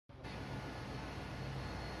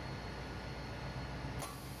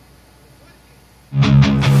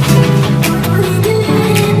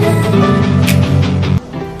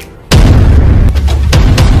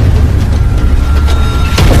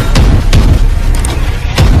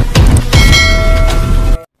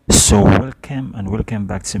So welcome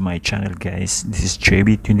back to my channel, guys. This is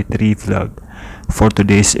JB23 vlog. For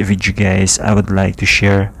today's video, guys, I would like to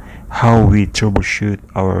share how we troubleshoot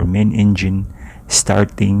our main engine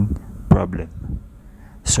starting problem.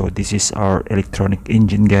 So this is our electronic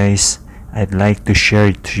engine, guys. I'd like to share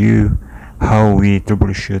it to you how we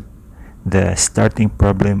troubleshoot the starting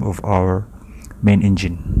problem of our main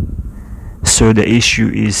engine. So the issue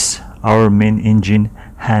is our main engine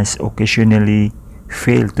has occasionally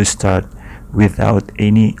failed to start without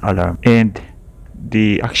any alarm, and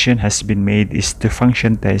the action has been made is to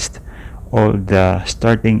function test all the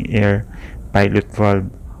starting air pilot valve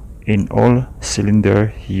in all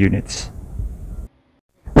cylinder units.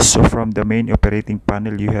 So from the main operating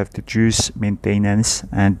panel, you have to choose maintenance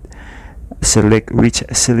and select which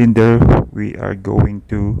cylinder we are going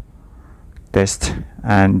to test.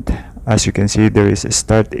 And as you can see, there is a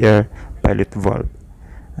start air pilot valve,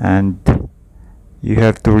 and you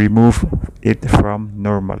have to remove it from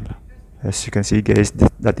normal. As you can see, guys,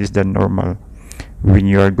 that is the normal. When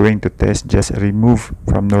you are going to test, just remove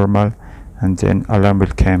from normal and then alarm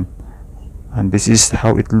will come. And this is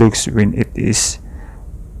how it looks when it is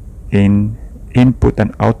in input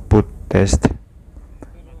and output test.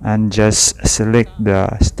 And just select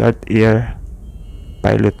the start air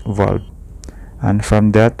pilot valve, and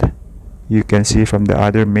from that you can see from the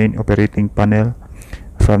other main operating panel,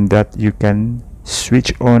 from that you can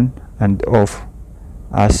switch on and off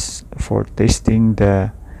as for testing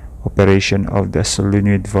the operation of the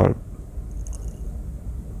solenoid valve.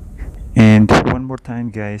 And one more time,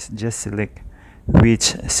 guys, just select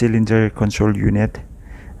which cylinder control unit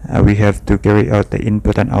we have to carry out the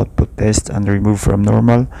input and output test and remove from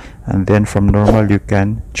normal, and then from normal you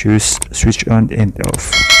can choose switch on and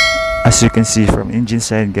off. As you can see from engine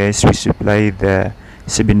side, guys, we supply the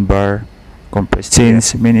 7-bar compressed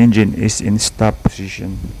since main engine is in stop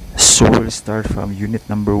position. So we'll start from unit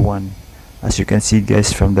number 1. As you can see,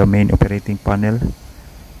 guys, from the main operating panel,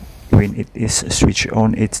 when it is switched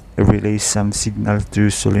on, it relays some signal to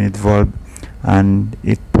solenoid valve and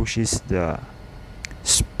it pushes the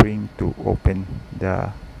spring to open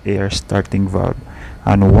the air starting valve.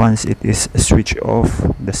 And once it is switched off,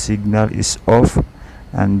 the signal is off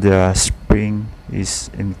and the spring is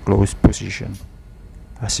in closed position.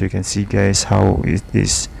 As you can see, guys, how it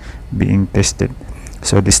is being tested.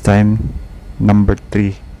 So this time number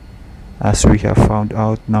 3, as we have found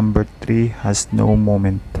out, number 3 has no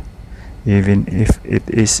moment. Even if it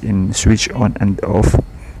is in switch on and off,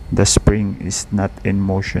 the spring is not in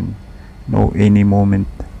motion, no any moment,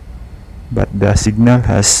 but the signal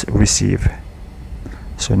has received.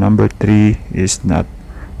 So number 3 is not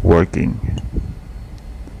working.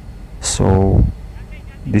 So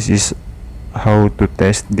this is how to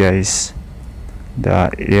test, guys,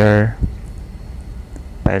 the air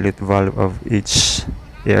pilot valve of each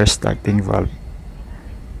air starting valve.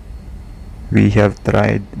 We have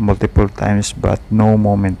tried multiple times but no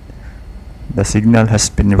moment. The signal has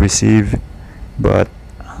been received, but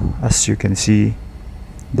as you can see,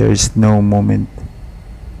 there is no moment,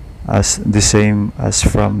 as the same as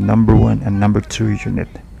from number 1 and number 2 unit.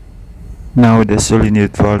 Now the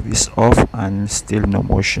solenoid valve is off and still no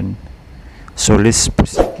motion. So let's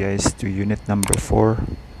proceed, guys, to unit number 4.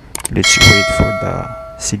 Let's wait for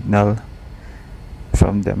the signal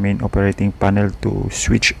from the main operating panel to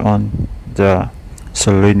switch on the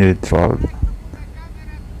solenoid valve.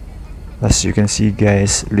 As you can see,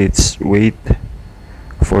 guys, let's wait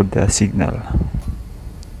for the signal.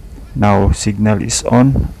 Now signal is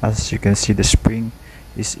on. As you can see, the spring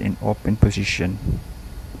is in open position.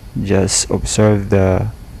 Just observe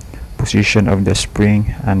the position of the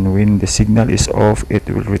spring, and when the signal is off, it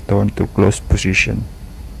will return to closed position.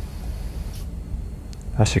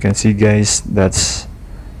 As you can see, guys, that's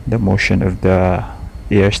the motion of the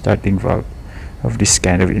air starting valve of this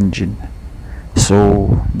kind of engine.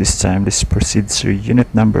 So this time let's proceed to unit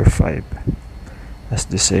number 5. As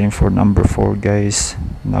the same for number 4, guys.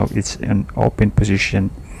 Now it's in open position,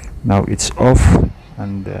 now it's off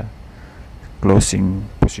and closing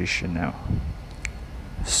position now.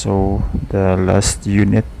 So the last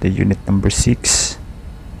unit, the unit number 6,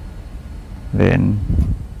 then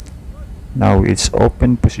now it's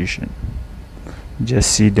open position.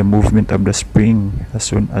 Just see the movement of the spring as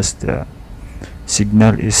soon as the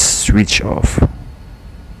signal is switched off.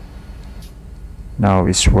 Now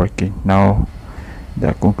it's working. Now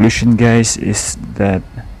the conclusion, guys, is that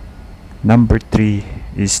number 3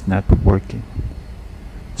 is not working.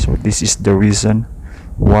 So this is the reason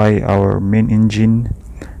why our main engine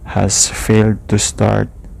has failed to start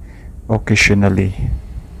occasionally.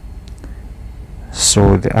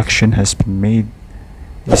 So the action has been made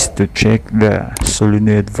is to check the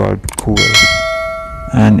solenoid valve coil,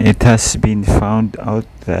 and it has been found out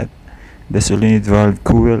that the solenoid valve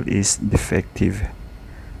coil is defective.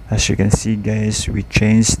 As you can see guys, we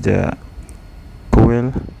changed the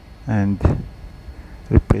coil and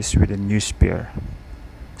replaced with a new spare,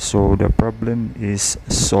 so the problem is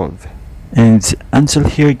solved. And until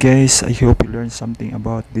here guys, I hope you learned something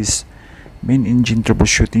about this main engine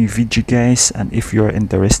troubleshooting video guys, and if you are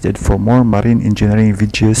interested for more marine engineering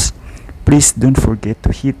videos, please don't forget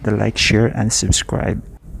to hit the like, share and subscribe.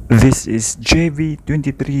 This is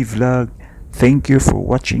JV23 vlog. Thank you for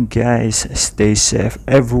watching guys. Stay safe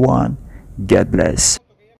everyone. God bless.